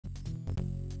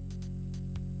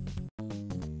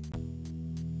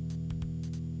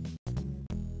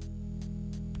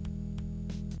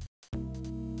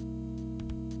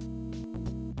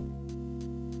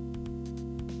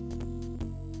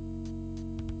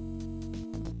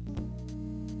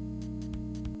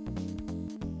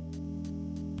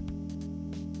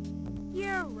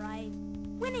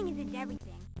training isn't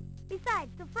everything.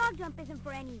 Besides, the frog jump isn't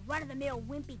for any run-of-the-mill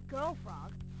wimpy girl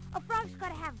frog. A frog's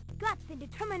gotta have guts and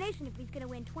determination if he's gonna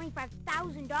win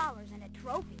 $25,000 and a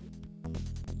trophy.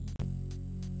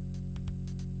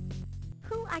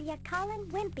 Who are you calling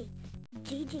wimpy?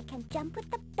 Gigi can jump with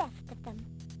the best of them.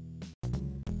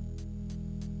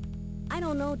 I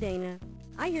don't know, Dana.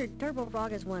 I heard Turbo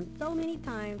Frog has won so many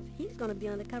times, he's gonna be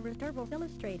on the cover of Turbo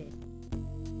Illustrated.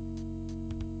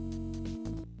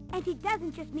 And he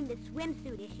doesn't just mean the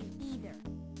swimsuit issue either.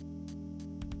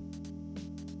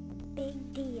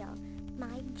 Big deal.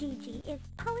 My Gigi is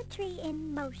poetry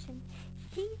in motion.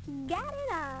 She's got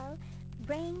it all.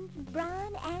 Brains,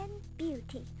 brawn, and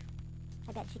beauty.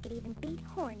 I bet she could even beat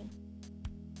Horny.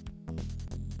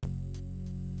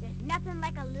 There's nothing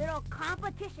like a little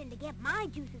competition to get my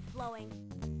juices flowing.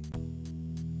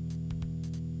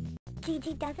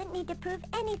 Gigi doesn't need to prove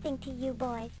anything to you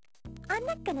boys. I'm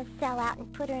not gonna sell out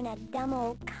and put her in a dumb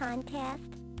old contest.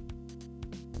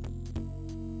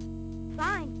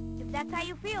 Fine, if that's how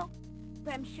you feel.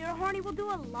 But I'm sure Horny will do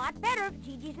a lot better if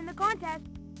Gigi's in the contest.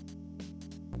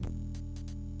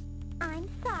 I'm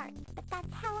sorry, but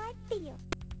that's how I feel.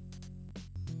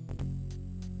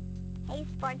 Hey,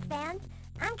 sports fans,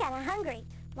 I'm kinda hungry.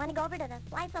 Wanna go over to the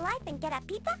Slice of Life and get a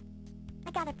pizza?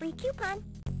 I got a free coupon.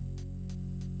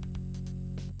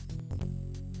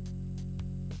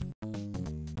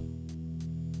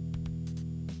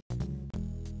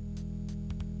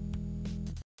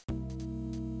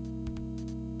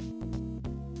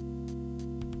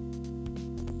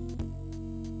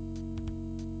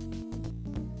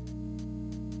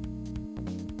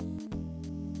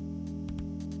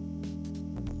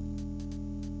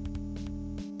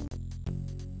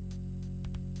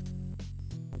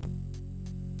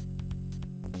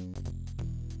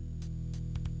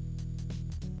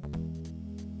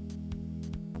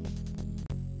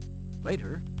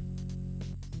 Later.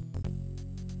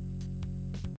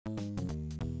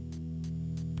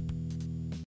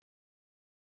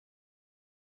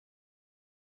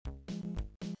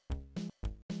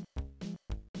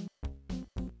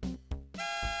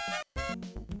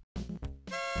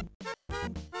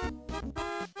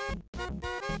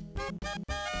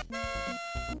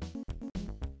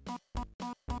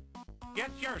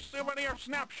 Get your souvenir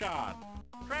snapshot.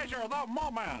 Treasure the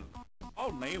moment.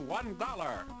 Only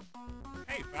 $1.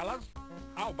 Hey, fellas,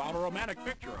 how about a romantic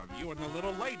picture of you and the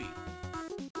little lady?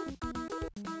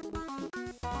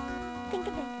 Think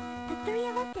of it. The three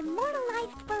of us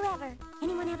immortalized forever.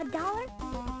 Anyone have $1?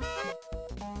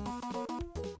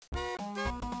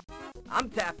 I'm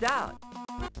tapped out.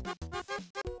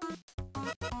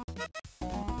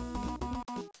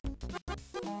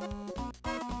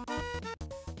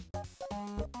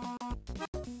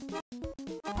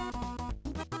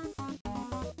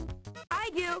 I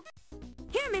do.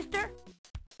 Here, mister.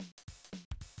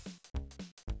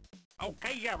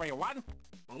 Okay, everyone,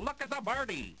 look at the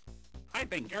birdie. I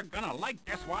think you're gonna like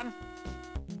this one.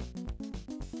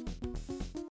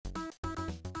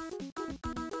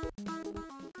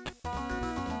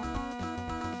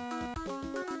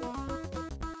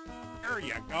 Here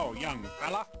you go, young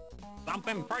fella.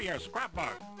 Something for your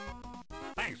scrapbook.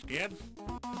 Thanks, kids.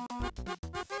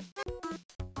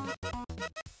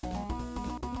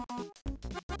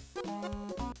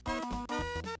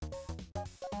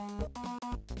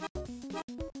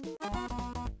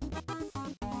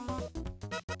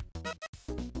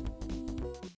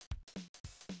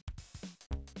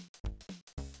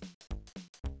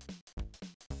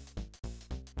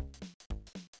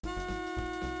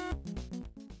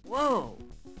 Whoa!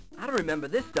 I don't remember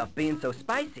this stuff being so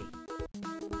spicy.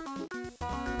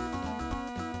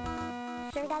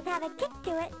 Sure does have a kick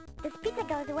to it. This pizza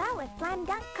goes well with slam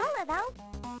dunk cola, though.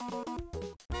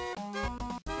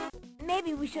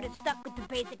 Maybe we should have stuck with the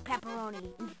basic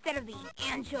pepperoni instead of the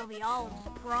anchovy olive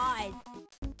surprise.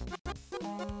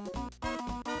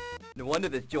 No wonder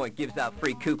this joint gives out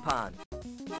free coupons.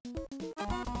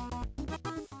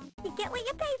 You get what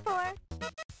you pay for.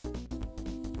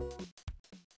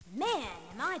 Man,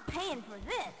 am I paying for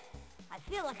this? I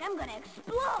feel like I'm gonna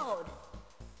explode.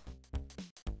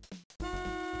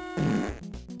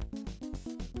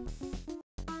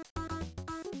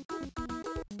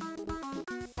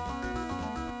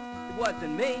 It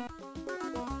wasn't me.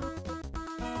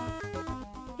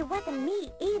 It wasn't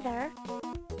me either.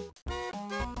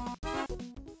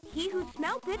 He who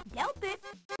smelt it, dealt it.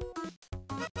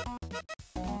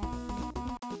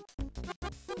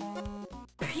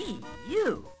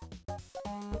 P.U.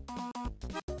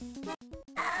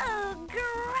 Oh,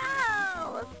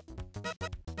 gross!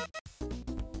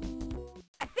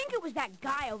 I think it was that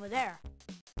guy over there.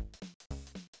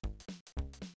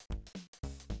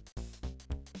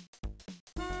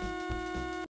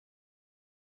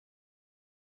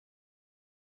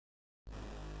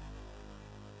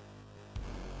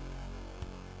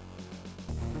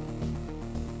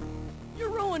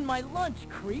 ruined my lunch,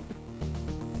 creep.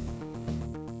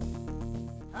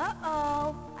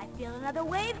 Uh-oh. I feel another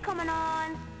wave coming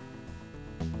on.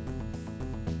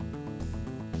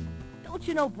 Don't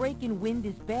you know breaking wind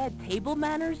is bad table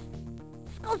manners?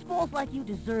 Scuzzballs like you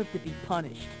deserve to be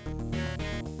punished.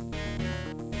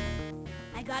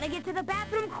 I gotta get to the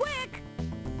bathroom quick.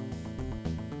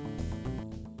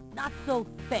 Not so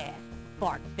fast,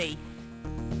 fart face.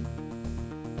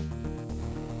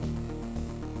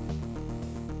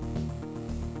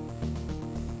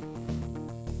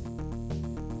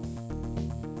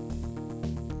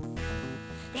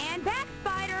 Stand back,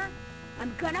 Spider.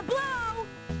 I'm gonna blow.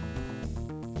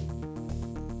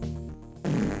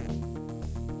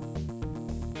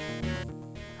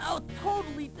 Oh,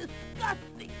 totally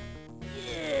disgusting.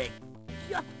 Yeah,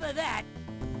 just for that.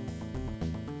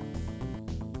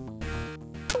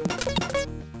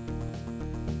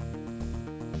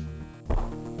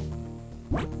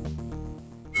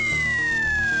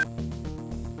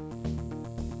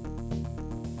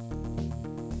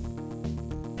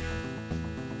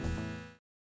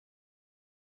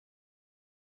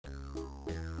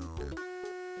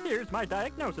 Here's my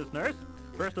diagnosis, nurse.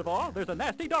 First of all, there's a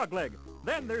nasty dog leg.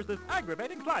 Then there's this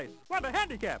aggravating slice. What a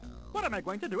handicap! What am I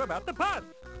going to do about the pus?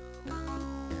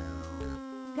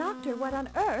 Doctor, what on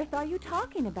earth are you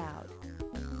talking about?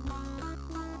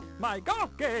 My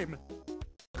golf game!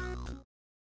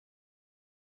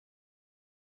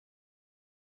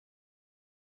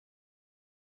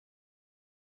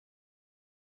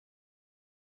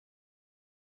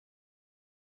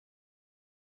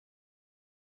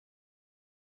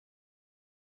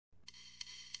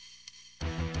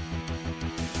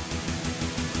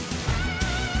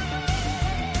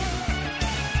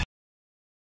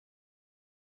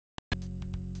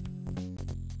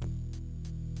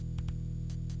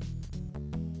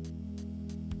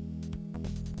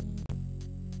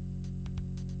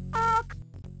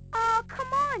 Oh, come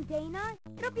on, Dana.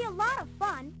 It'll be a lot of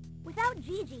fun. Without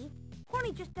Gigi,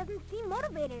 Horny just doesn't seem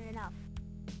motivated enough.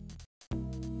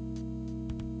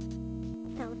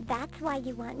 So that's why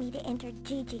you want me to enter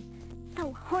Gigi,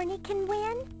 so Horny can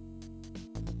win?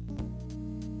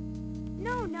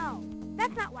 No,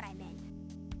 that's not what I meant.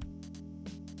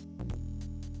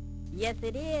 Yes,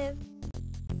 it is.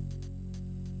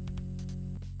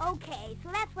 Okay, so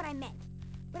that's what I meant.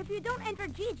 But if you don't enter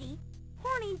Gigi,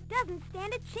 Horny doesn't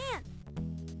stand a chance.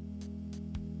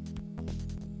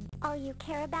 All you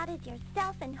care about is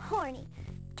yourself and Horny.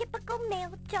 Typical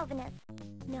male chauvinist.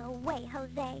 No way,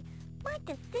 Jose. My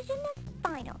decision is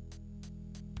final.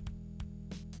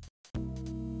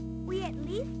 We at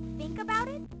least think about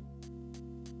it?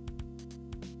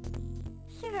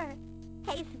 Sure.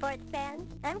 Hey, sports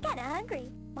fans, I'm kinda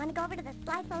hungry. Wanna go over to the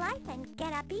Slice of Life and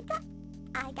get a pizza?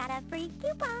 I got a free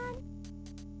coupon.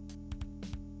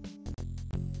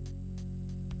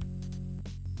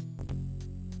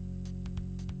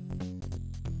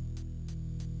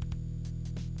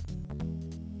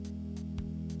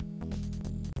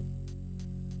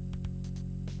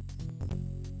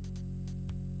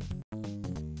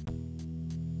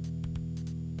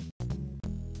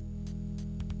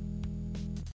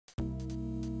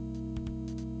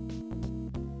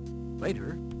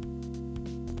 Later.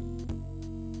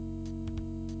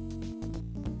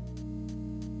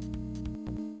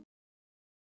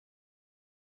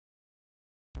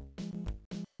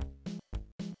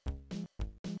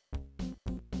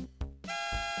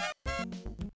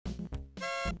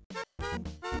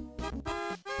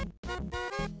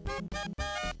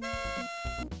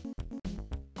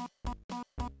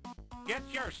 Get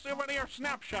your souvenir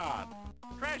snapshot.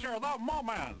 Treasure the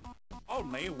moment.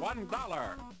 Only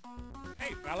 $1.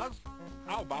 Hey, fellas,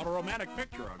 how about a romantic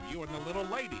picture of you and the little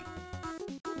lady?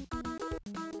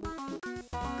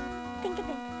 Think of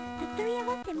it. The three of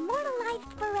us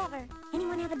immortalized forever.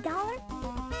 Anyone have $1?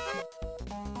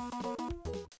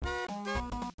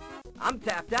 I'm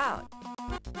tapped out.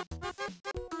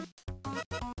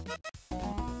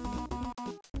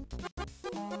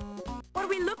 What do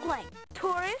we look like?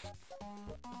 Tourists?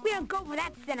 We don't go for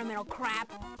that sentimental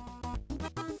crap.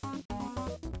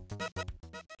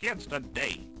 Kids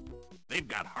today, they've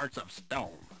got hearts of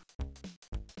stone.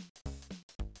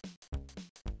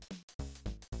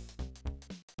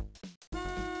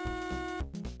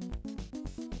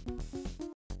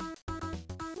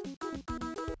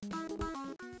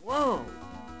 Whoa!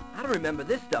 I don't remember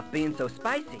this stuff being so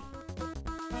spicy.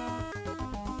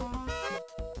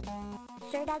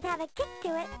 Sure does have a kick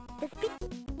to it.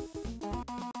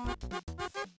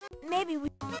 Maybe we...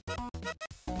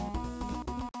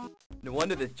 No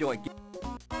wonder this joint...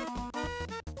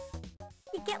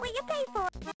 You get what you pay for.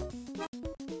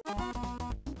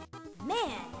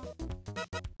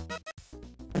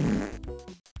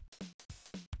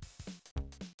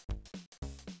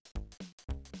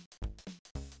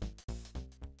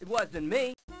 It wasn't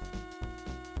me.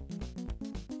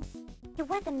 It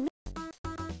wasn't me.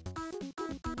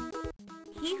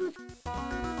 He who's...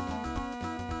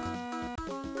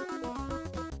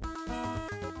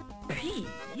 Pete,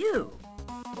 you.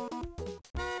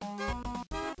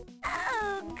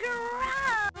 Oh,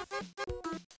 gross!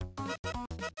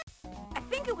 I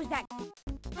think it was that...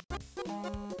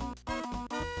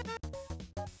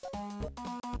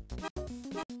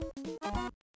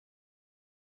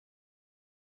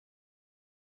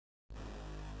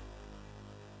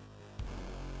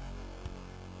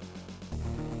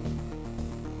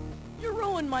 You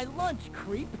ruined my lunch,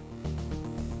 creep.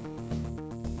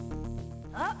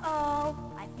 Uh-oh,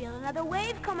 I feel another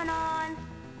wave coming on.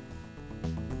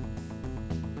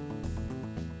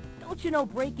 Don't you know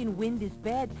breaking wind is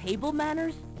bad table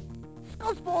manners?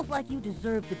 Scuzzballs like you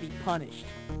deserve to be punished.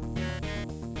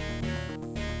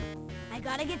 I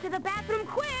gotta get to the bathroom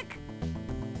quick.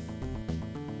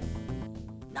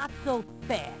 Not so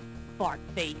fast, fart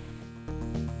face.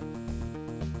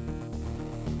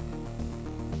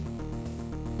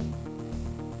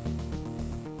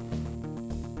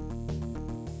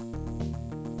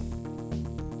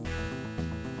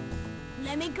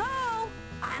 Let me go.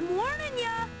 I'm warning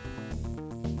ya.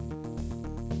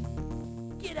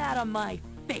 Get out of my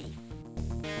face.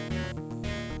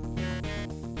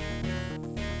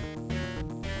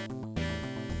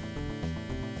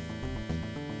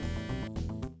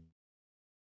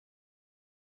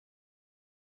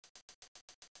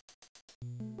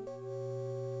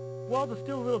 Walls are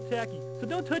still a little tacky, so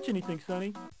don't touch anything,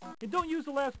 Sonny. And don't use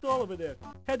the last stall over there.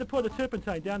 Had to pour the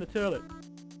turpentine down the toilet.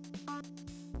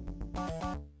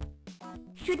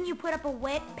 Shouldn't you put up a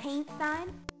wet paint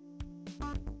sign?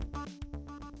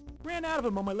 Ran out of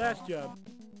them on my last job.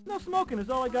 No smoking is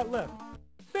all I got left.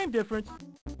 Same difference.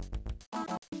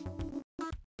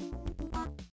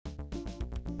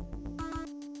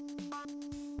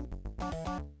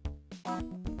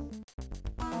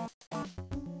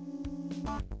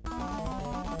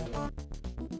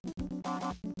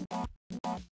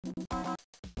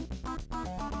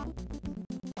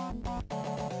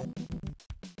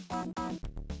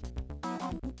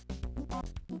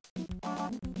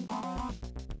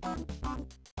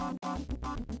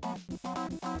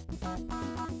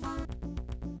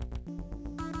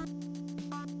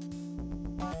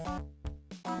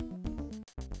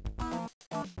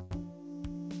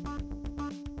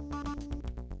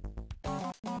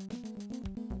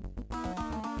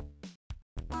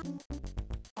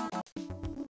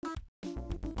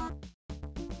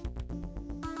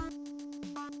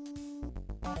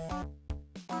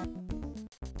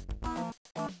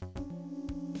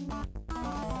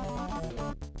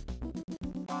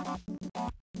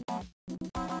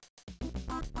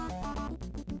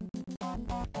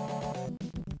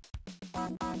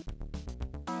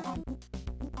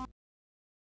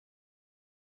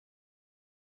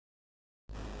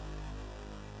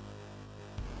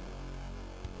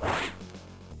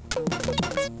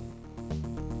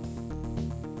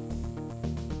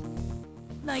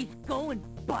 Nice going,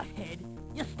 butthead.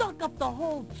 You stunk up the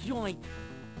whole joint.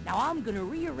 Now I'm gonna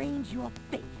rearrange your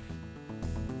face.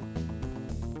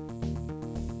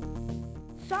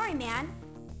 Sorry, man.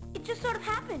 It just sort of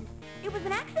happened. It was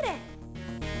an accident.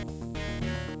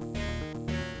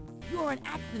 You're an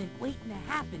accident waiting to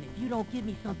happen if you don't give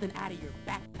me something out of your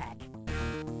backpack.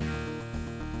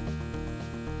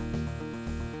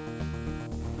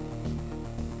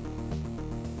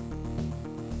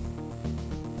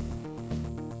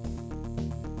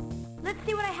 Let's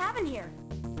see what I have in here.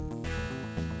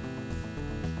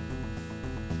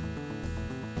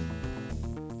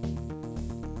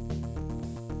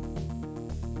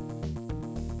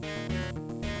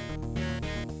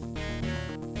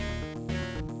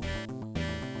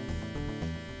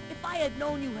 If I had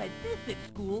known you had this at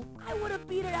school, I would have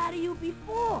beat it out of you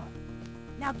before.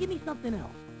 Now give me something else.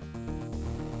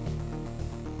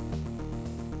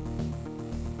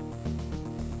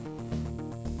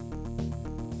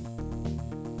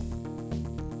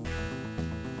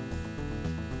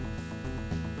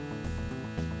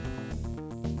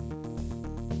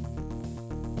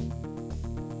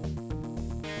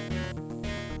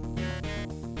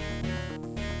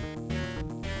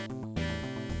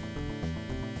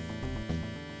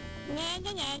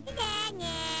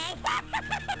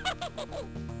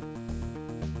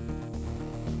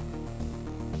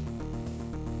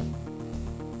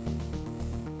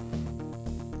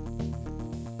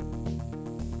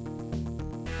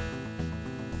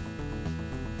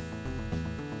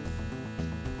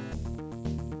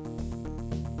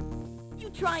 You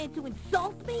trying to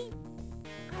insult me?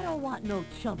 I don't want no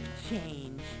chump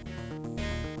change.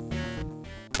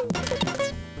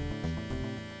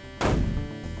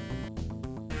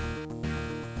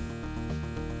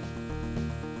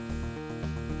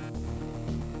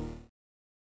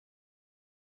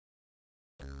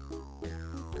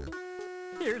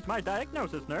 Here's my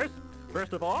diagnosis, nurse.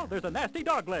 First of all, there's a nasty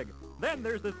dog leg. Then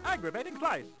there's this aggravating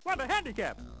slice. What a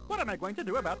handicap! What am I going to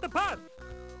do about the pus?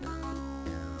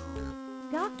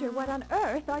 Doctor, what on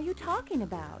earth are you talking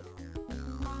about?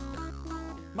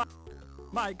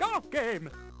 My golf game!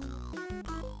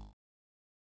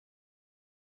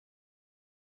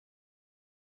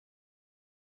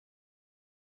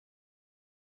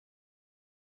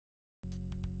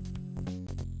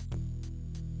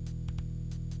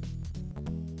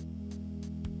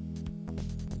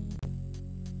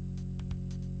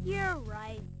 You're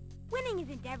right. Winning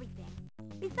isn't everything.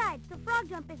 Besides, the frog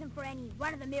jump isn't for any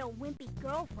run-of-the-mill wimpy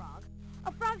girl frog.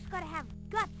 A frog's gotta have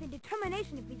guts and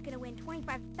determination if he's gonna win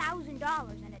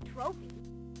 $25,000 and a trophy.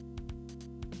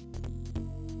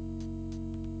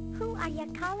 Who are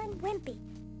you calling wimpy?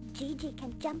 Gigi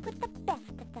can jump with the best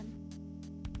of them.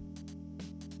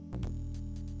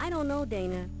 I don't know,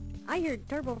 Dana. I heard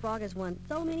Turbo Frog has won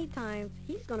so many times,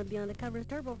 he's gonna be on the cover of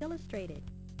Turbo Illustrated.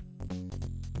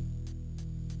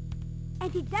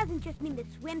 And he doesn't just mean the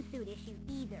swimsuit issue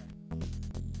either.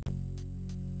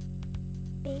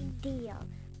 Big deal.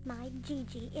 My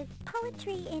Gigi is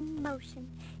poetry in motion.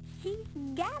 She's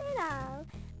got it all.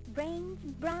 Brains,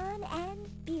 brawn,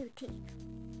 and beauty.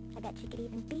 I bet she could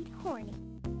even beat Horny.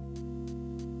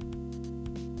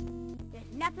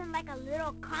 There's nothing like a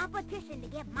little competition to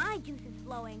get my juices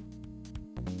flowing.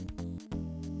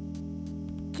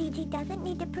 Gigi doesn't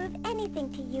need to prove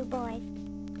anything to you boys.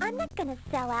 I'm not gonna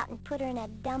sell out and put her in a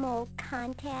dumb old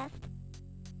contest.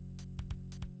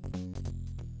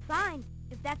 Fine,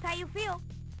 if that's how you feel.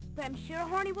 But I'm sure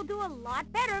Horny will do a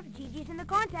lot better if Gigi's in the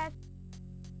contest.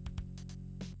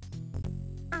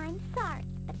 I'm sorry,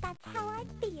 but that's how I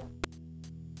feel.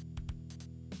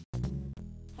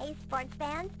 Hey, sports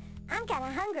fans, I'm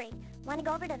kinda hungry. Wanna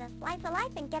go over to the Slice of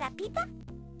Life and get a pizza?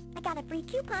 I got a free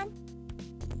coupon.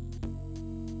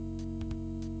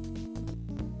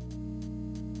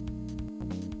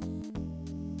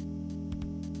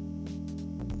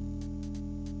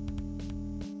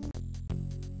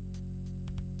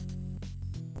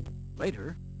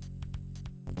 Later.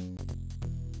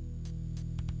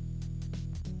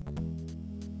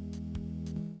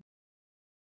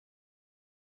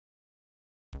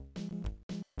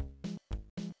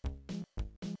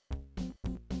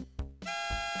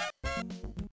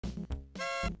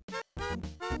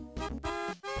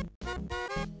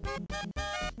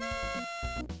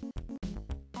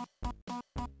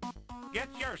 Get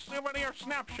your souvenir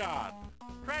snapshot.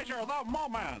 Treasure the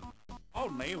moment.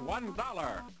 Only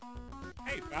 $1.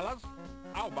 Hey, fellas,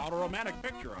 how about a romantic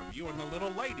picture of you and the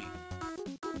little lady?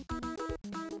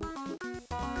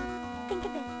 Think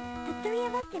of it. The three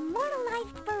of us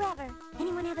immortalized forever.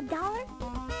 Anyone have $1?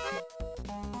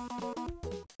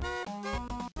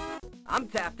 I'm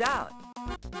tapped out.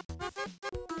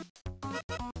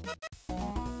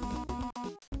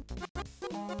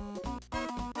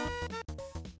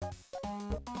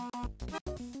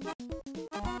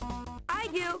 I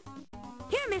do.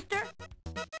 Here, mister.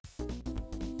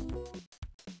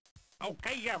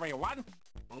 Okay, everyone,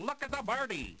 look at the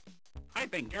birdie. I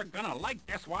think you're gonna like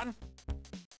this one.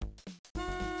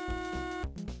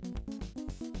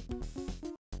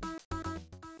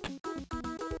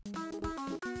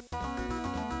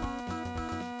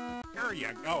 Here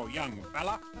you go, young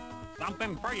fella.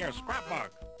 Something for your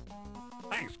scrapbook.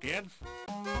 Thanks, kids.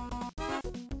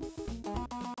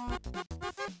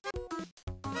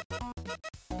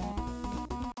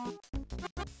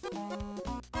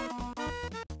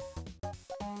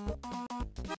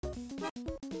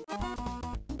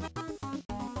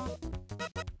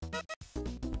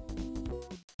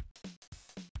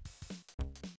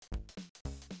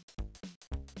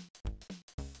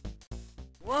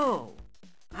 Whoa!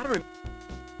 I don't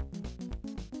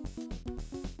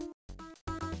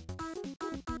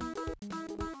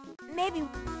Maybe... You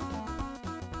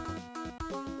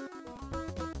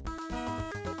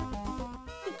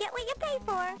get what you pay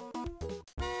for.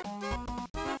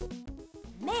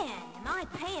 Man, am I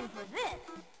paying for this?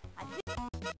 I feel...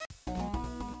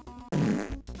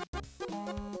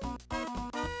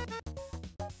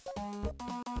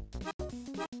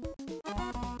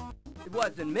 It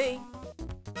wasn't me.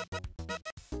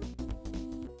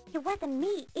 It wasn't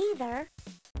me either.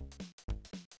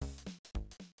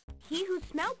 He who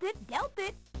smelt it, dealt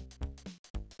it.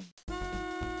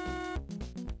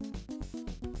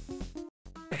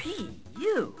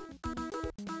 P.U.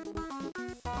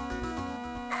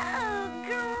 Oh,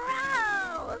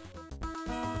 gross!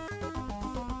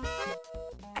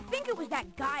 I think it was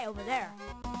that guy over there.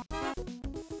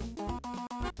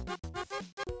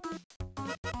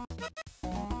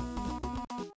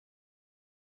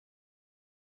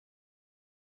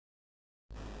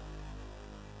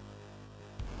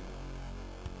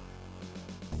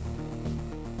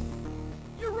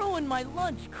 ruined my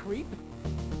lunch, creep.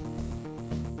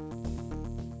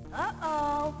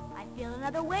 Uh-oh. I feel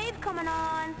another wave coming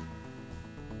on.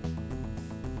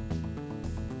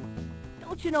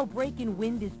 Don't you know breaking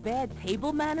wind is bad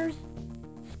table manners?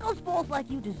 Scuzzballs like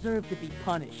you deserve to be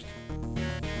punished.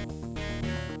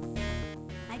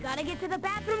 I gotta get to the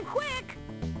bathroom quick.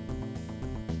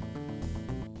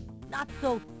 Not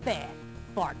so fast,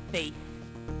 fart face.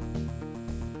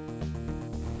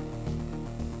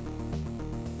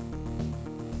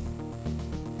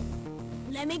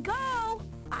 Let me go.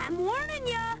 I'm warning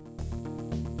ya.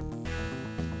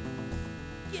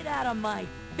 Get out of my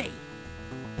face.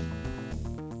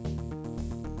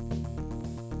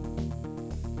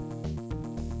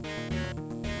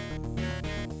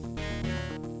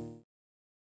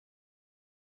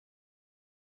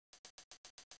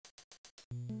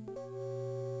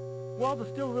 Walls are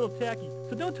still a little tacky,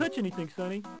 so don't touch anything,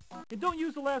 Sonny. And don't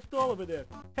use the last stall over there.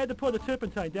 Had to pour the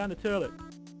turpentine down the toilet.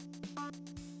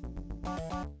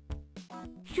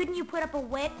 Shouldn't you put up a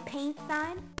wet paint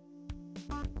sign?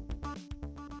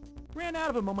 Ran out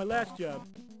of them on my last job.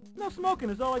 No smoking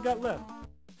is all I got left.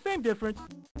 Same difference.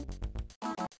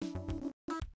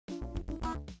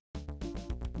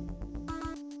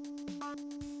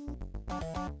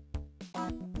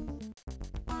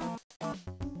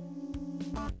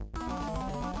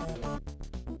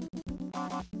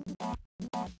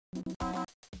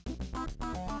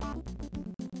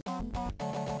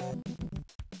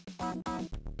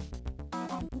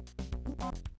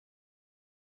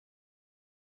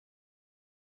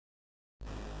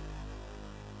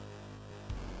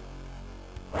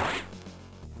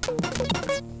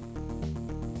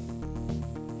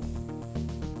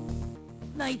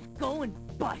 Nice going,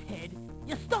 butthead.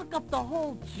 You stunk up the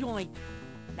whole joint.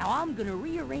 Now I'm gonna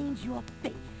rearrange your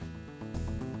face.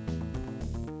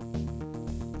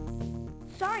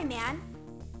 Sorry, man.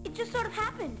 It just sort of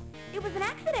happened. It was an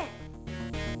accident.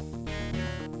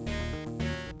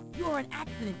 You're an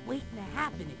accident waiting to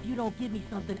happen if you don't give me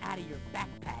something out of your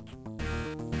backpack.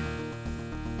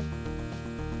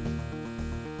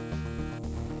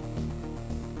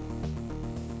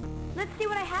 Let's see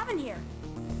what I have in here.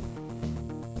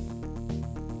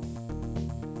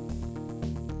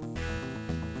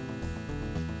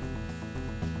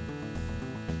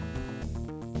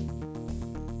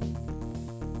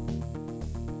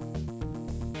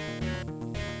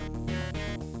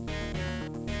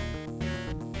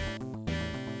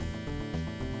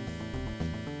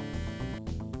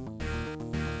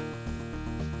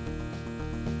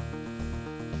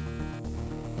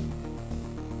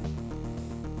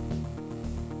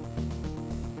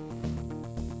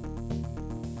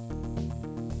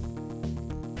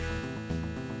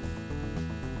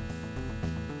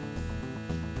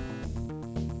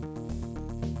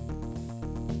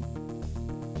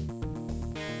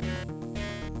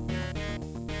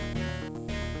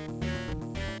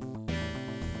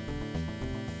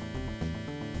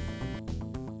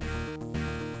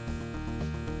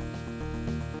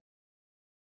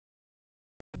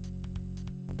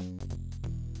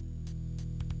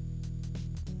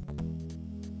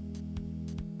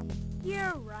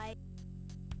 You're right.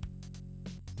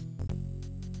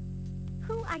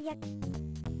 Who are you?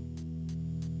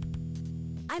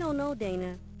 I don't know,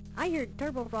 Dana. I heard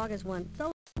Turbo Frog has won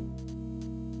so...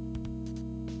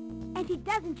 And he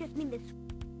doesn't just mean this.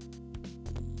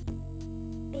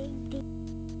 Big D.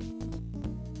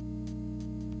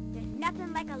 There's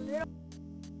nothing like a little...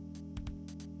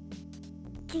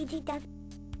 Gigi does.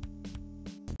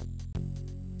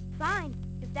 Fine,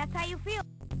 if that's how you feel.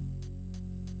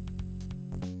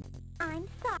 I'm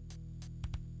sorry.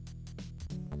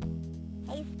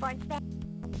 Hey, sports fan.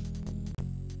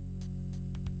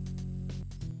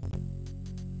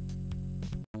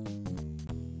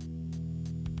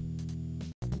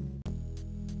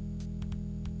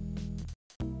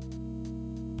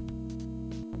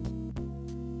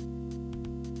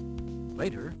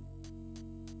 Later.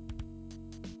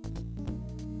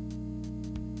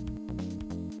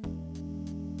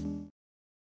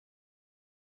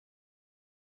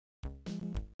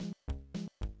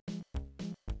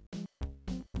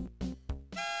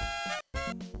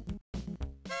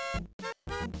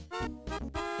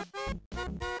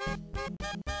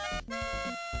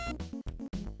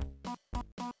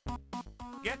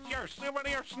 Get your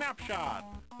souvenir snapshot.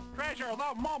 Treasure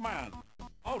the moment.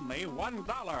 Only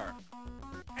 $1.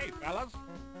 Hey, fellas,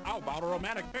 how about a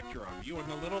romantic picture of you and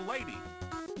the little lady?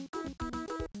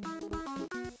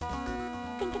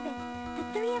 Think of it. The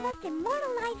three of us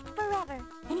immortalized forever.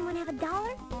 Anyone have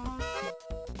 $1?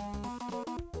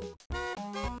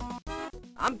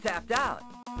 I'm tapped out.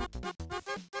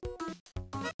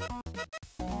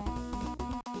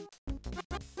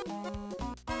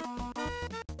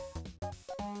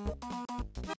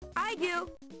 you.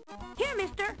 Here,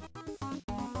 mister.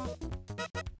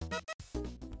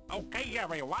 Okay,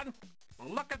 everyone.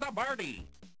 Look at the birdie.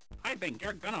 I think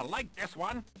you're gonna like this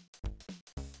one.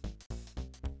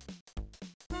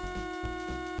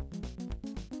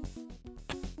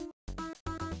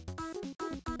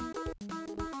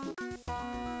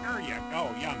 There you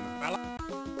go, young fella.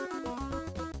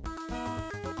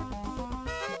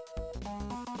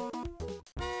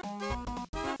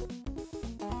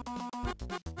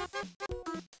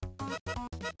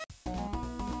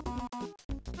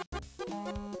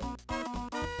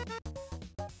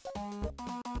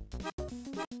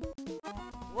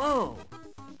 Whoa!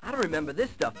 I don't remember this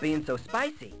stuff being so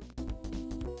spicy.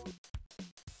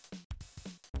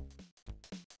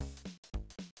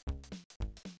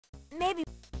 Maybe.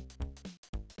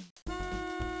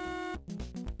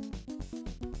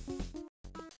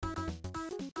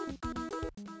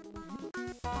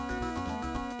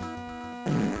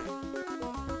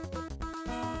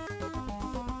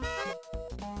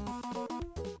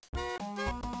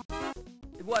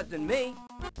 It wasn't me.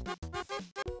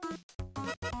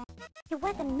 It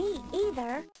wasn't me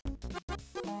either.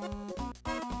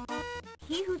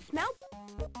 He who smelt.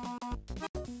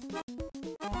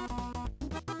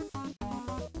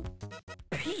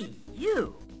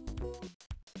 You.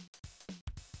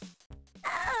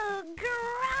 Oh,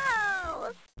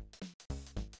 gross!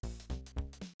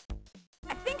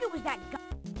 I think it was that guy.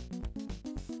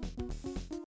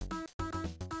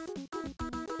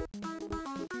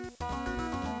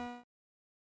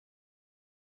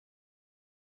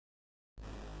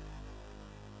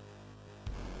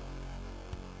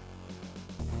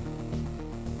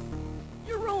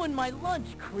 You ruined my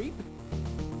lunch, creep.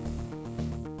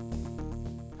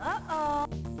 Uh-oh.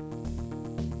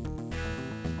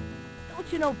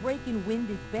 Don't you know breaking wind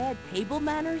is bad table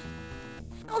manners?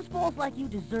 Skullsballs like you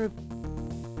deserve...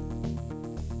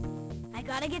 I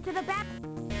gotta get to the back.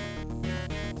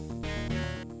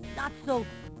 Not so...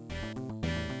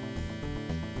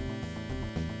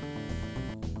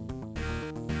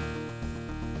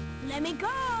 Let me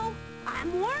go.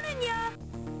 I'm warning ya.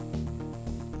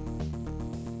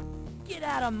 Get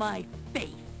out of my face!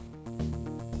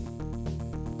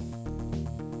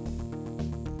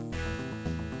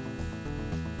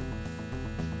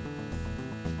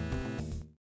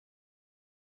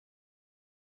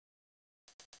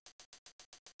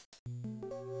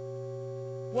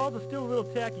 Walls are still a little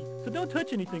tacky, so don't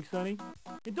touch anything, Sonny.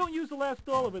 And don't use the last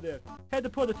stall over there. Had to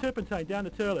pour the turpentine down the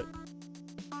toilet.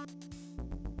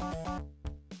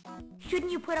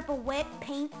 Shouldn't you put up a wet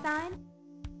paint sign?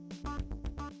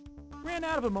 Ran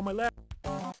out of them on my last...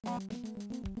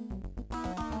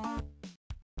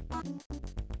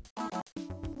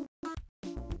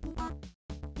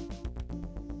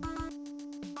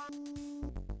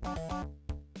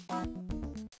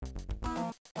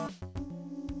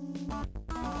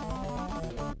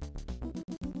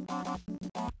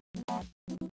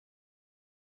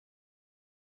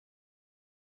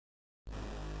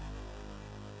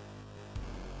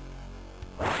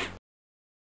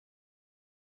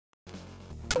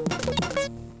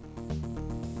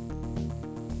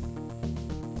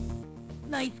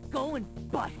 Nice going,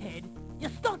 butthead. You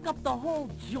stunk up the whole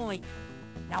joint.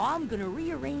 Now I'm gonna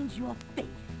rearrange your face.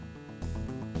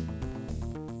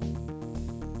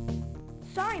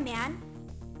 Sorry, man.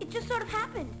 It just sort of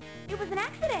happened. It was an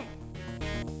accident.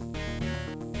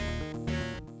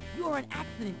 You're an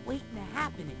accident waiting to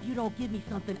happen if you don't give me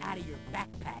something out of your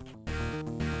backpack.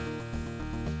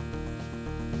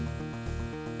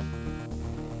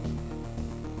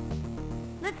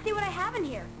 Let's see what I have in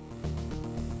here.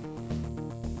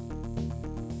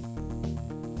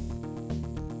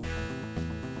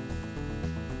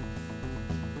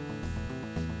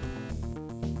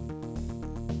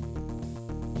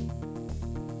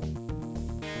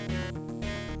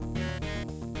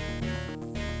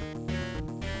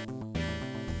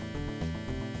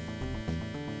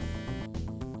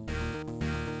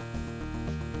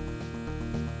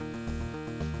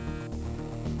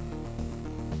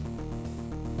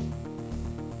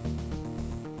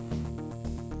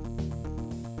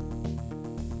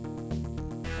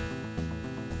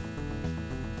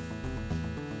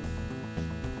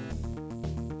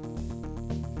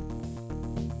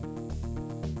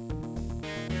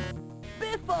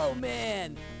 Biffo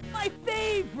Man! My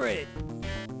favorite!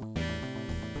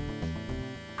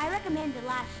 I recommend the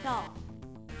last stall.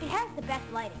 It has the best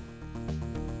lighting.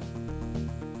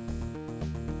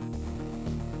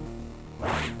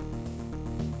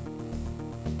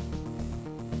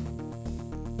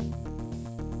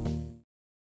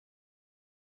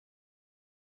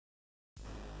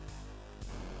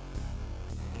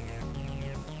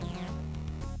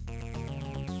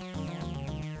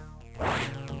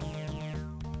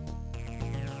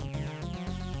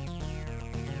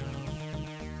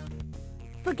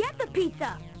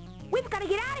 pizza! We've got to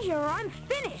get out of here or I'm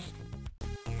finished!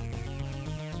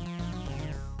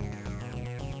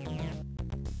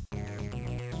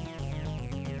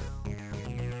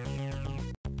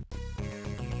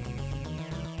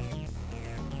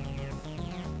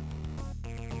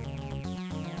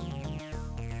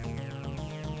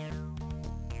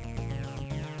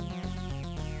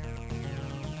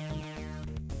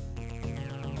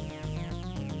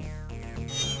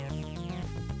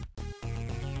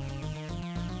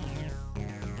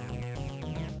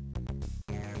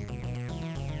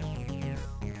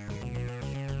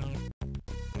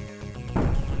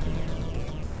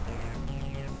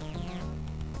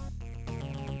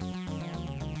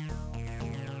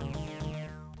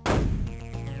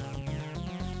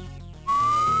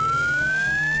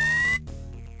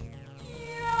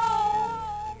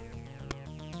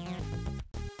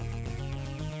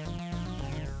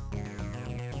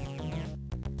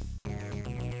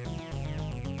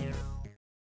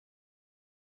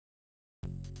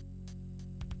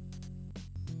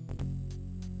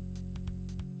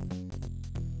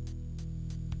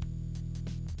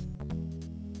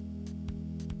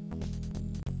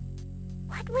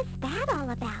 What was that all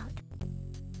about?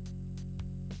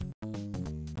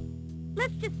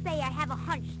 Let's just say I have a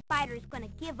hunch Spider's gonna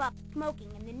give up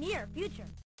smoking in the near future.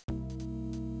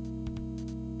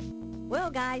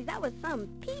 Well, guys, that was some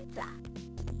pizza.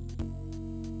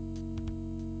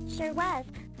 Sure was.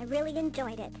 I really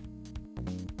enjoyed it.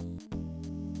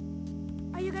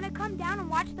 Are you gonna come down and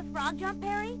watch the frog jump,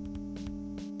 Perry?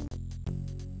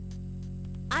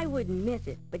 I wouldn't miss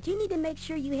it, but you need to make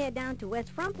sure you head down to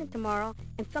West Frumpton tomorrow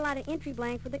and fill out an entry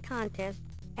blank for the contest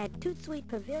at Toot Sweet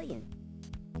Pavilion.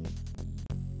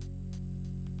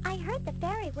 I heard the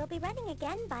ferry will be running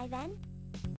again by then.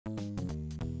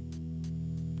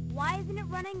 Why isn't it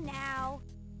running now?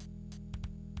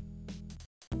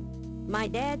 My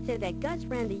dad said that Gus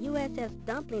ran the USS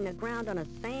Dumpling aground on a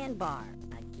sandbar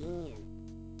again.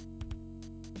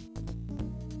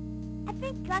 I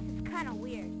think Gus is kind of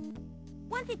weird.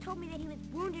 Once he told me that he was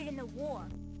wounded in the war,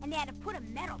 and they had to put a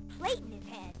metal plate in his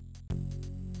head.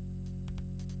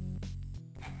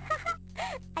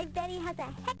 I bet he has a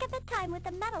heck of a time with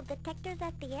the metal detectors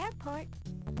at the airport.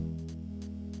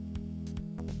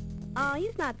 Oh,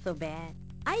 he's not so bad.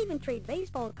 I even trade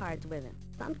baseball cards with him,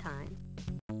 sometimes.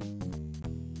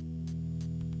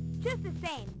 Just the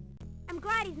same, I'm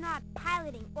glad he's not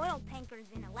piloting oil tankers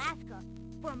in Alaska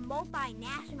for a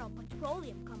multinational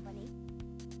petroleum company.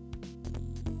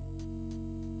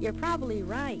 You're probably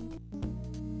right.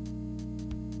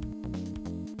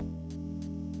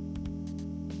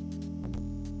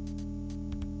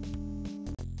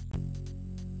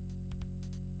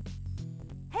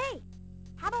 Hey,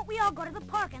 how about we all go to the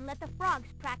park and let the frogs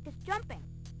practice jumping?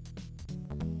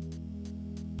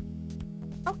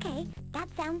 Okay, that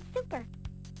sounds super.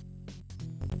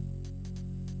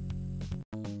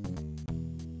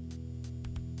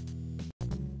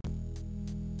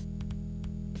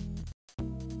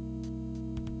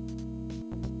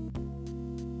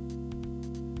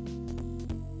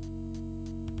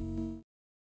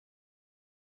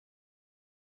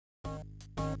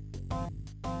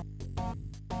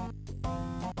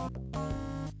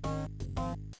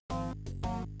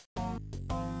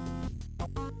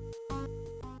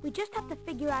 We just have to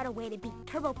figure out a way to beat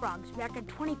Turbo Frog's record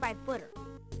 25-footer.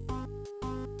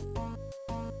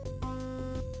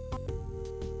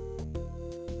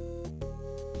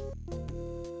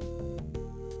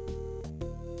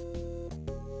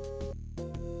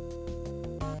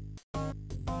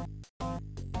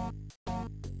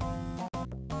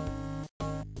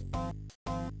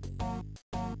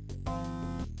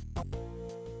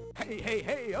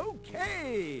 Hey,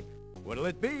 okay! What'll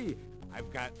it be?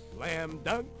 I've got slam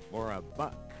dunk for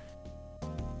 $1.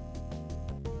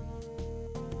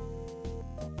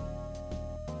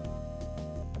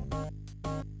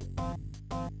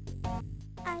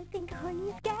 I think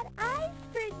Honey's got eyes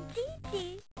for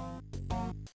Gigi.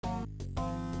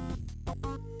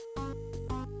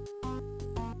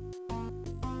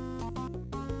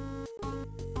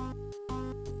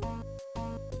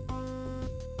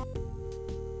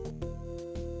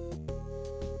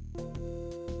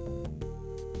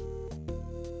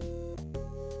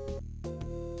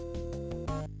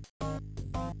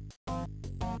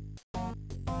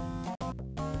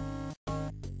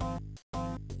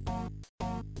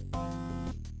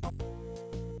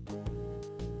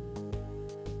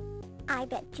 I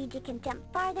bet Gigi can jump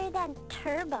farther than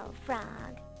Turbo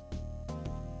Frog.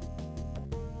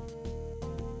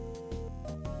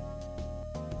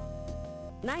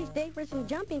 Nice day for some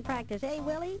jumping practice, eh,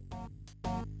 Willie?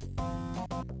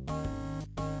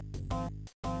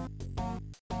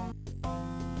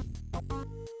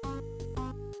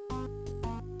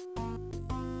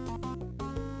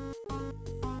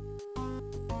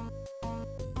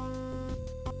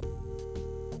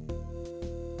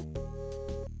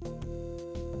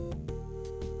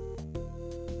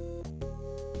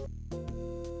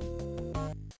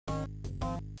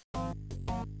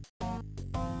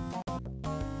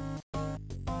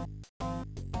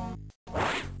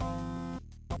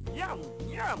 Yum,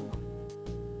 yum.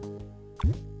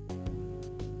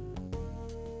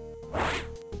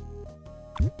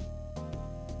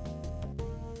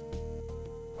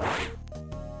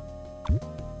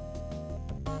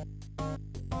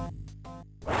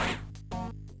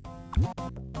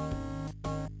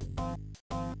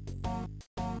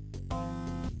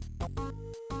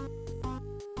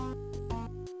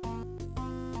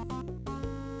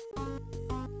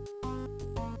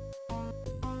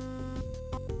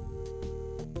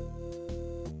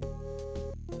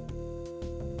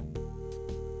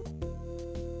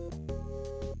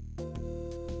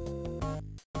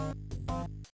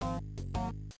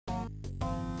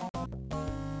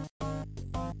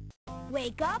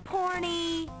 Wake up,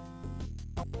 horny!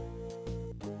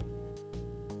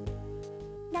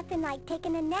 Nothing like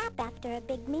taking a nap after a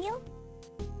big meal.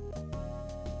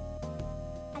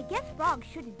 I guess frogs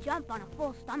shouldn't jump on a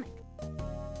full stomach.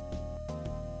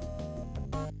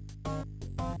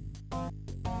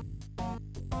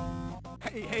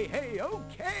 Hey, hey, hey,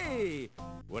 okay!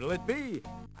 What'll it be?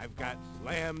 I've got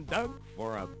slam dunk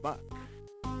for $1.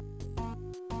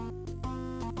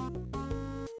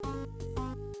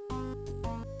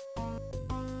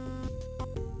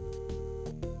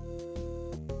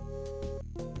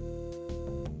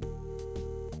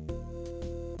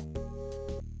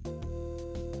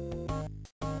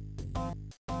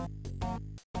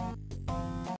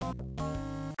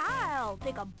 I'll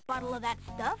take a bottle of that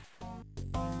stuff.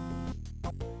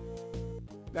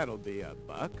 That'll be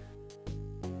 $1.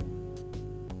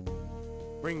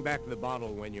 Bring back the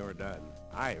bottle when you're done.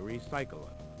 I recycle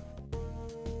them.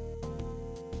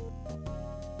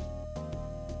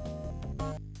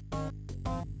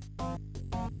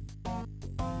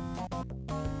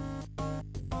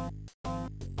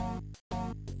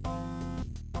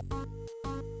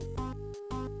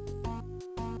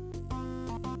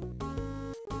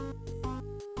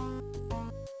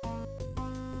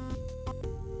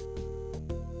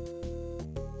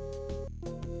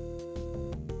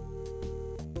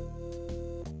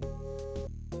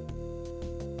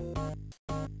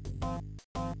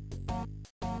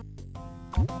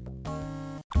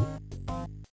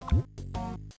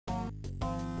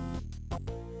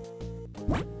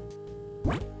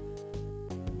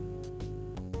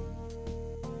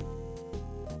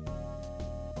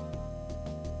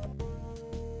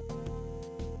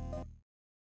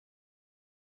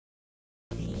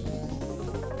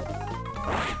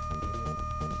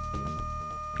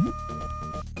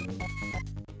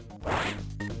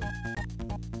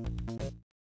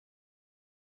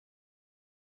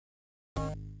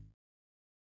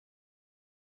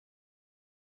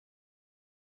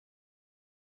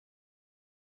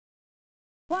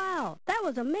 Wow, that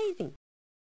was amazing.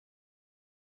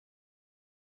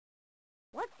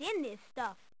 What's in this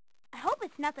stuff? I hope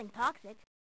it's nothing toxic.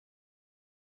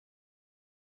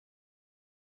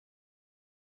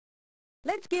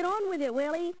 Let's get on with it,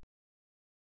 Willie.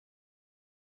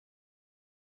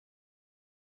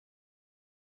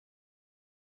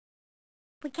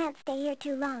 We can't stay here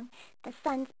too long. The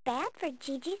sun's bad for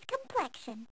Gigi's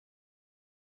complexion.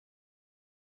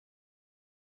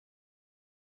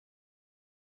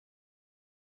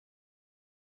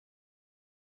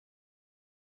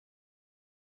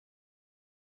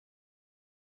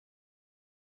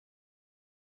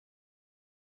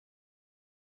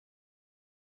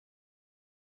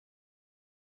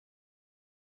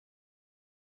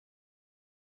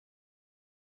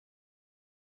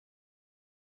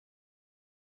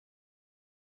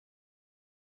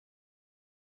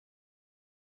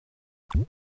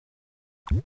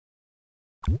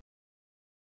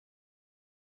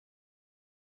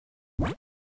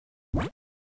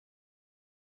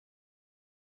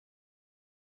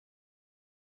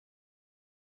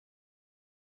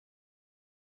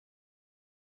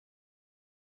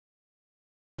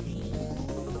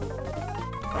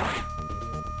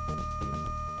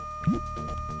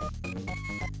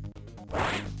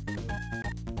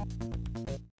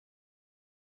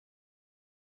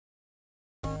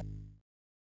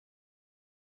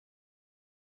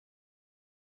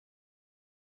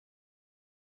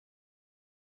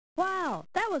 Wow,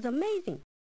 that was amazing.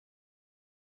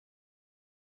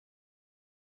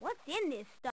 What's in this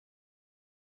stuff?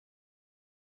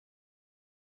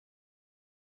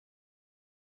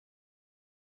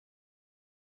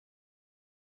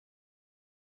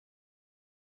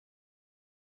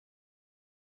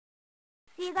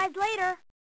 See you guys later.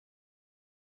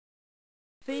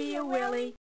 See you,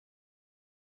 Willie.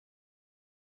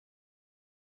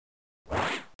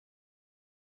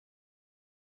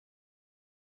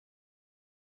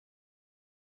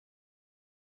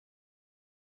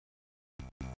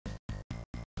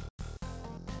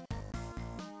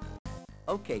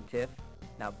 Okay, Tiff.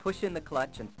 Now push in the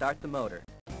clutch and start the motor.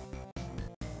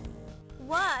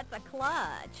 What's a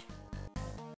clutch?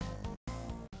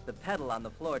 The pedal on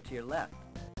the floor to your left.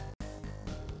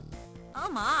 Oh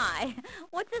my,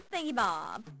 what's this thingy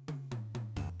bob?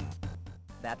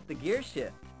 That's the gear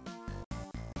shift.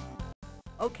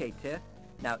 Okay, Tiff.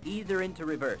 Now ease her into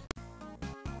reverse.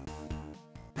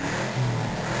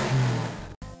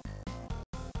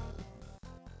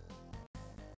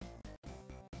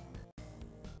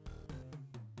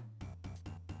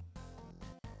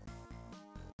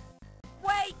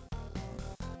 Wait!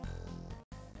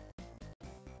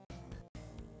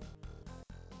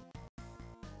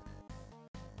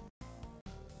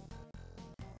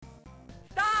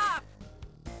 Stop!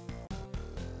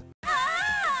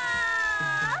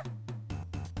 Ah!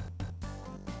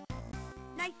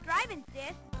 Nice driving,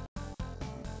 sis.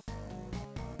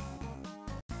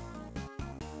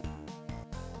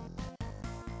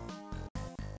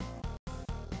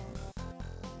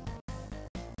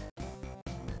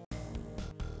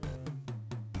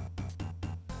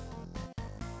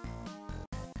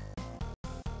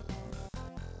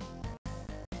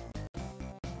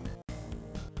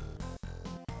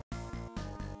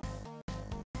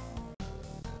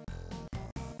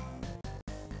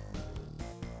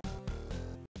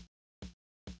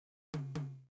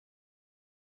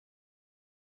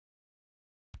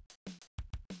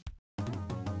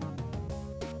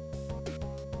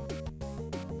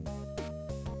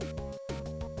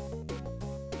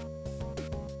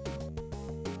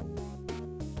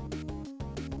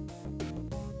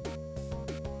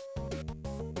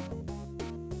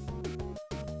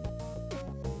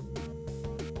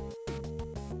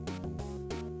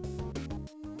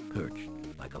 Perched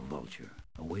like a vulture,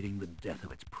 awaiting the death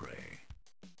of its prey,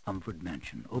 Humford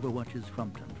Mansion overwatches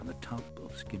Frumpton from the top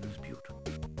of Skinner's Butte.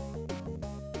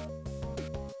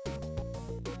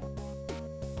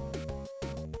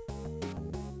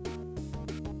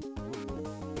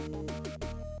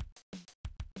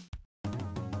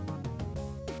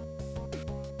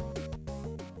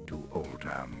 To Old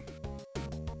Town.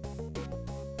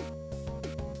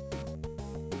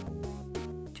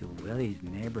 To Willie's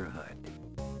neighborhood.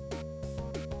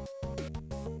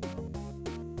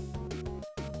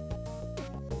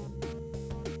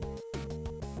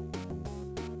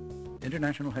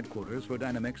 International headquarters for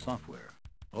Dynamic Software,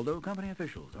 although company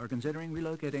officials are considering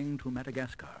relocating to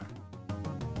Madagascar.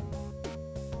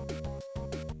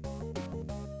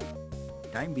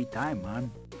 Time be time,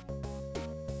 man.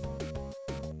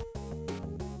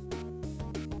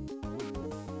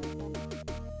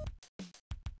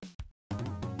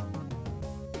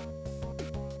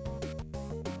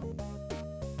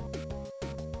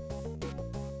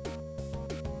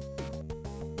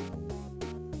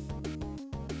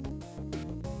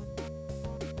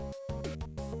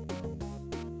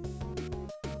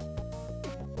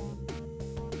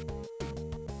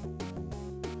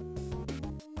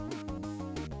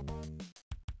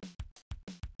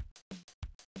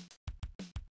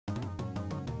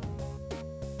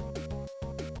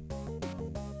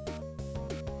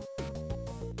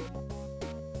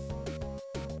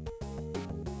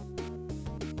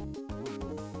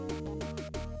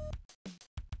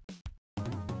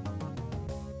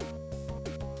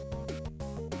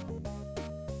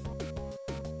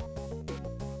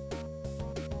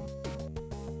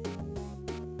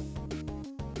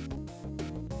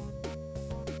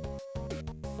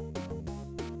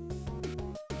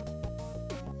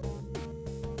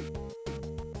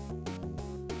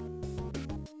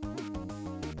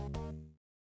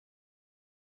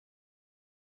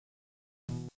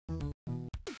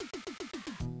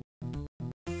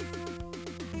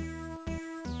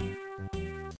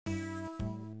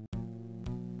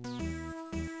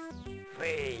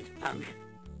 Freeze, punk.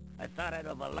 I thought I'd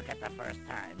overlook it the first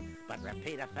time, but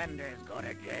repeat offenders go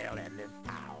to jail in this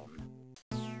town.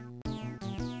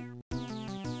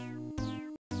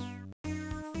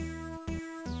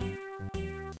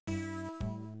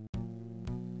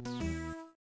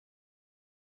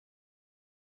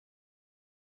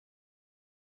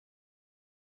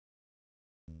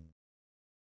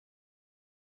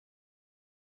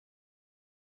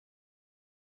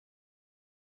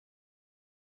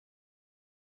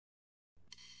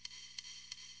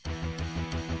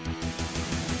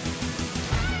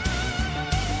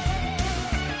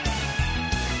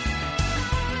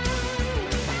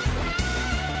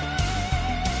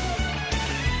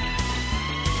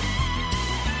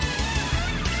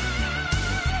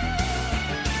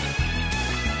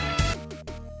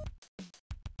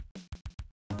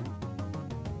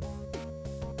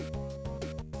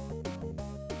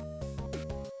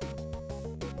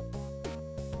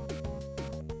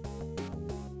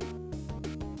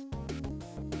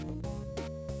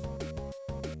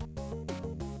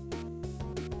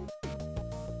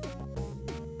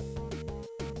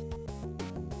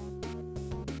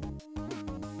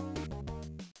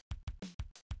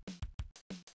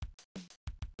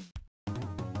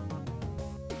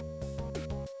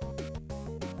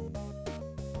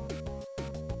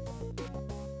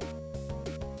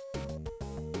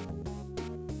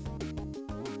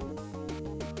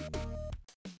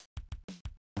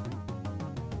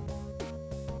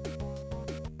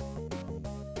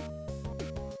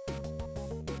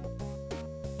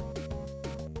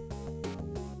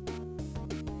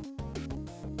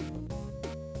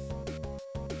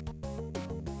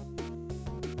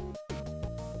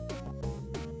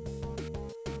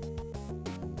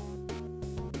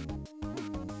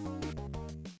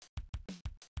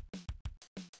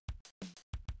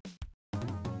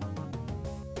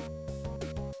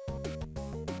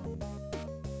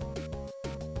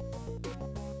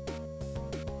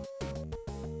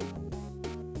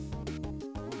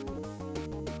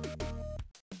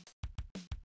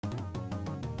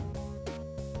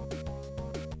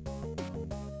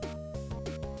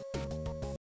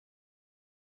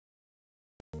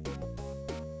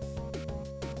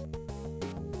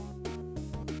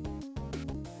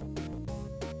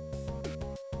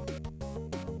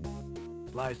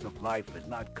 Slice of Life is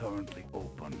not currently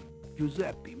open.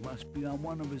 Giuseppe must be on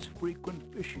one of his frequent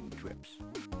fishing trips.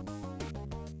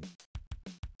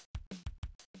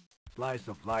 Slice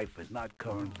of Life is not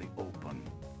currently open.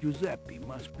 Giuseppe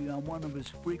must be on one of his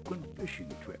frequent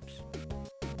fishing trips.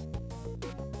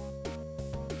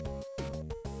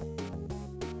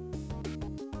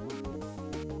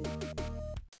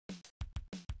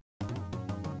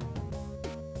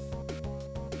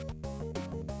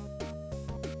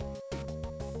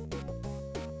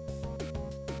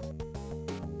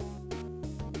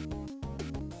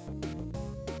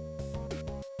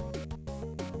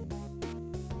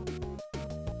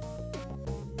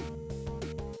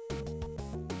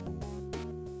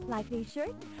 Like these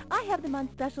shirts? I have them on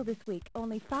special this week,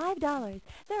 only $5.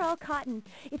 They're all cotton.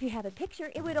 If you have a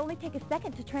picture, it would only take a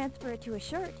second to transfer it to a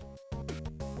shirt.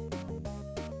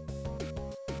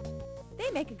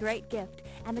 They make a great gift,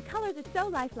 and the colors are so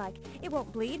lifelike. It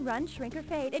won't bleed, run, shrink, or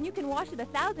fade, and you can wash it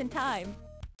 1,000 times.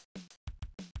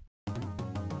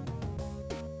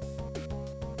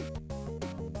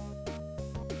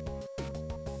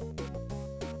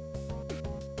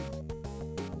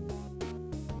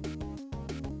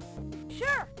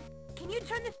 Sure. Can you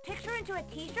turn this picture into a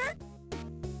t-shirt?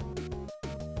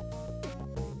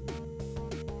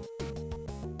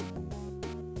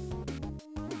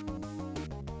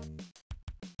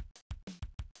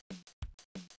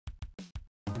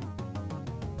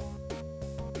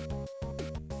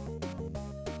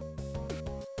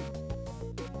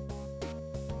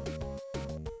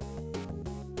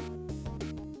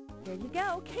 Here you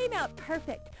go. Came out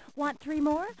perfect. Want 3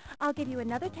 more? I'll give you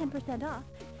another 10% off.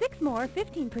 6 more,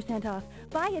 15% off.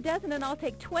 Buy a dozen and I'll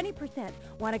take 20%.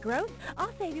 Want a gross?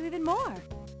 I'll save you even more.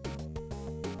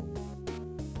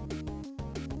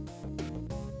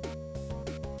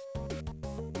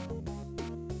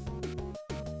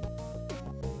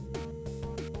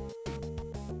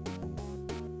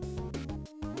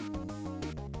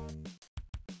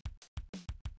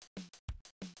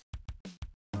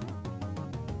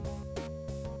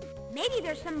 Maybe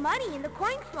there's some money in the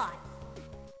coin slot.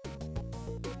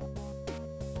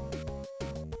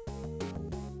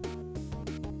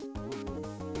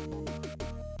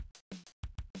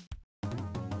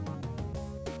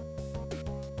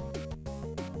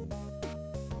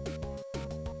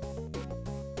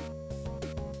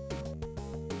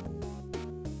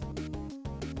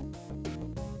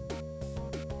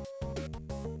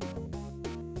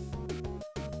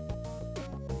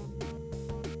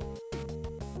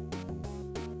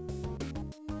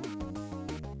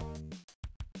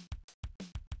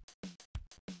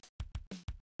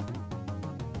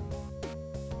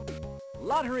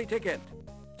 Lottery ticket.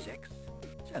 6,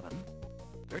 7,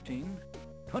 13,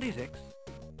 26,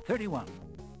 31.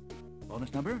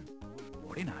 Bonus number,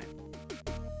 49.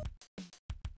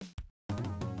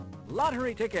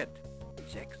 Lottery ticket.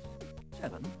 6,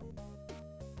 7.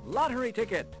 Lottery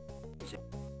ticket. 6.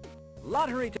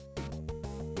 Lottery ticket.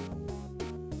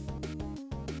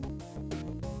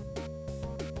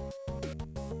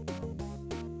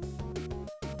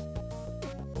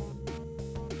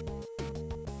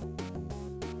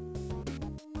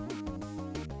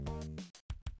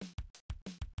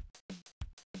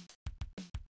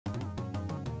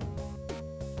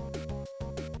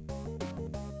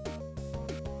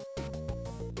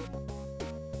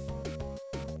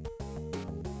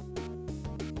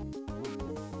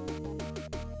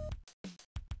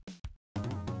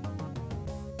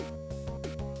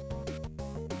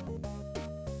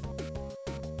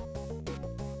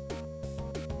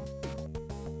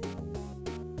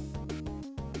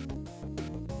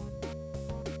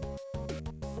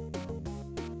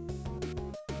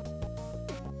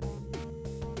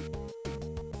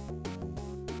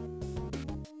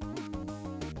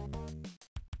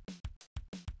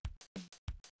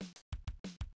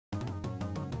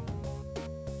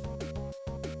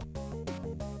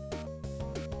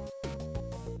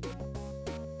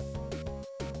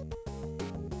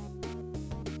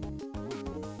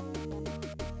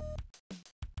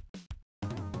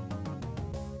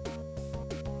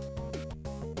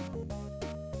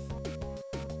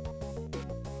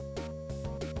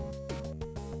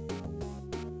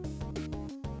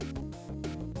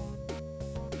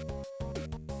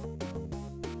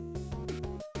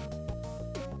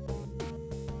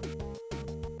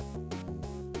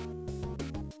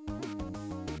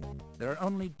 There are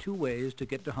only 2 ways to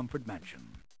get to Humford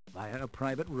Mansion, via a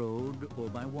private road or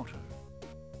by water.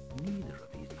 Neither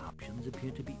of these options appear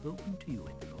to be open to you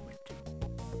at the moment.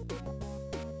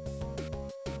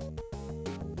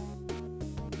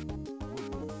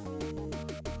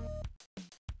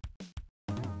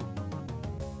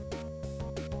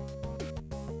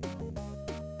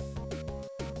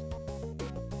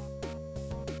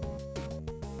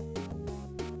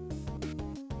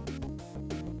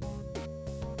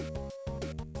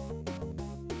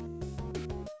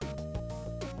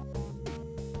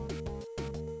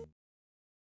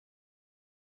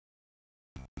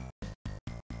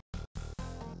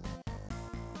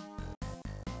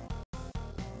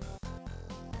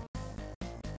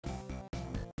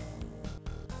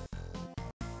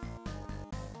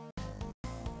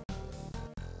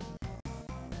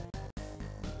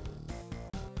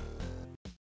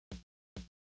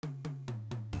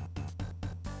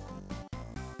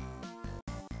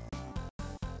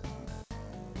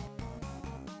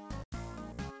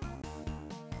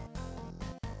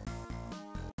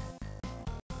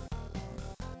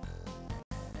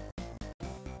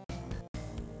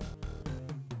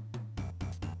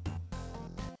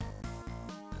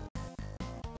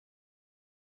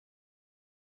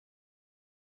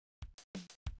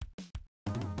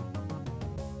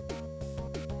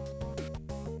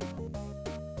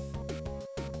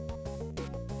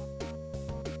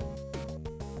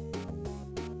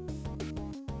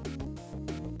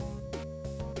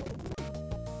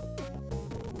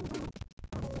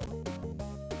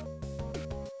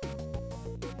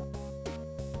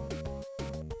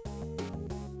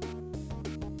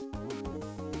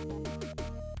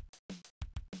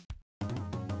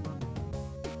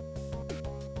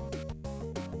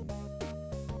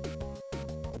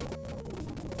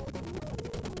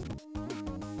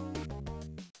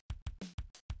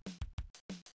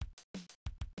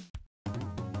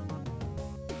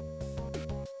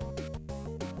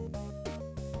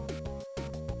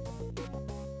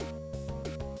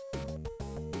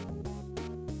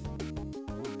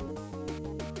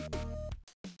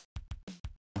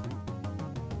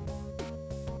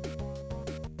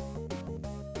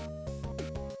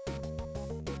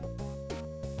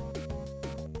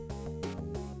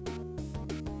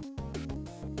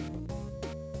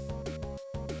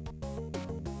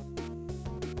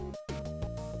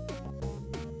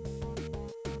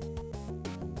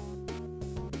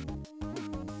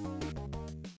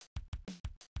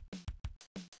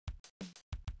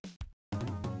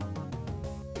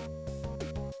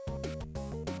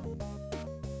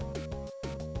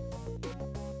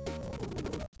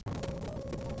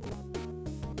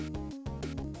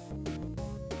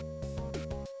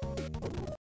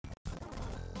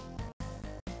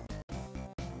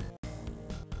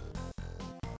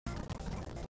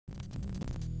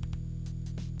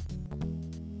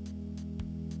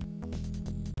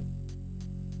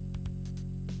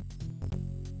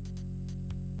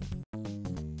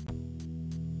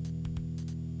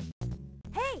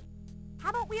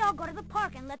 all go to the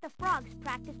park and let the frogs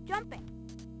practice jumping.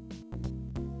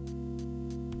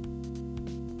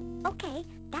 Okay,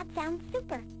 that sounds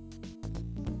super.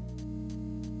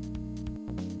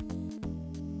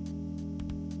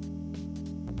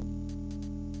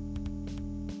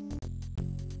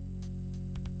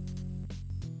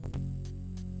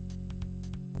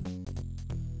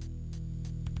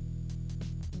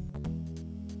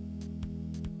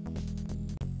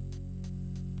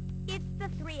 It's the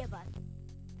three of us.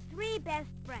 Three best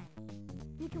friends.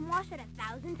 You can wash it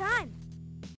 1,000 times.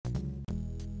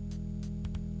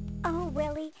 Oh,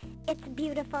 Willie, it's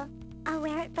beautiful. I'll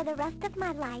wear it for the rest of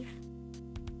my life.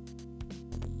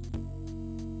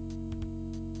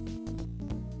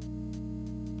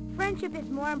 Friendship is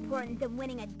more important than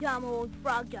winning a dumb old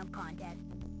frog jump contest.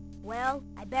 Well,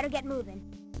 I better get moving.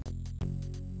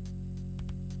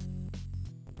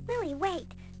 Willie, wait.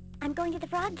 I'm going to the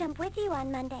frog jump with you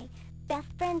on Monday. Best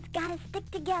friends gotta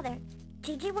stick together.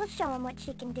 Gigi will show him what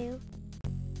she can do.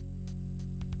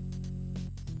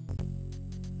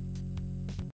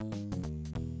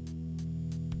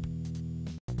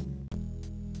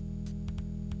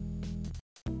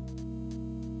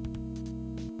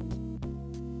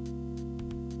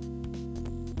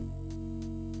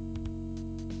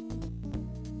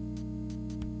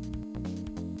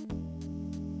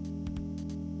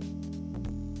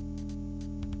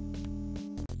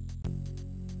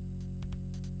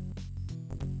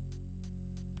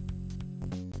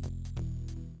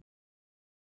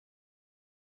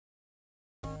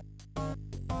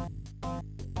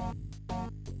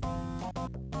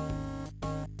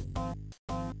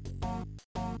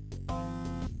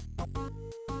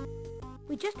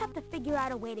 We just have to figure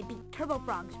out a way to beat Turbo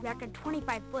Frog's record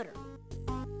 25-footer.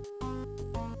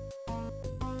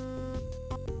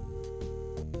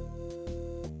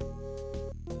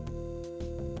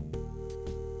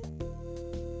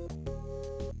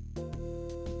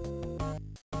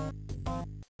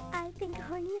 I think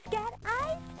Horny's got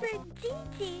eyes for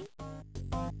Gigi.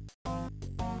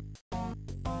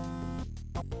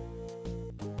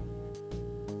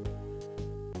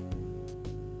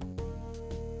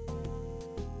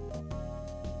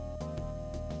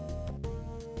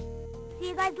 See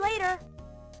you guys later.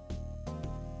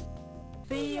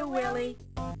 See you, Willie.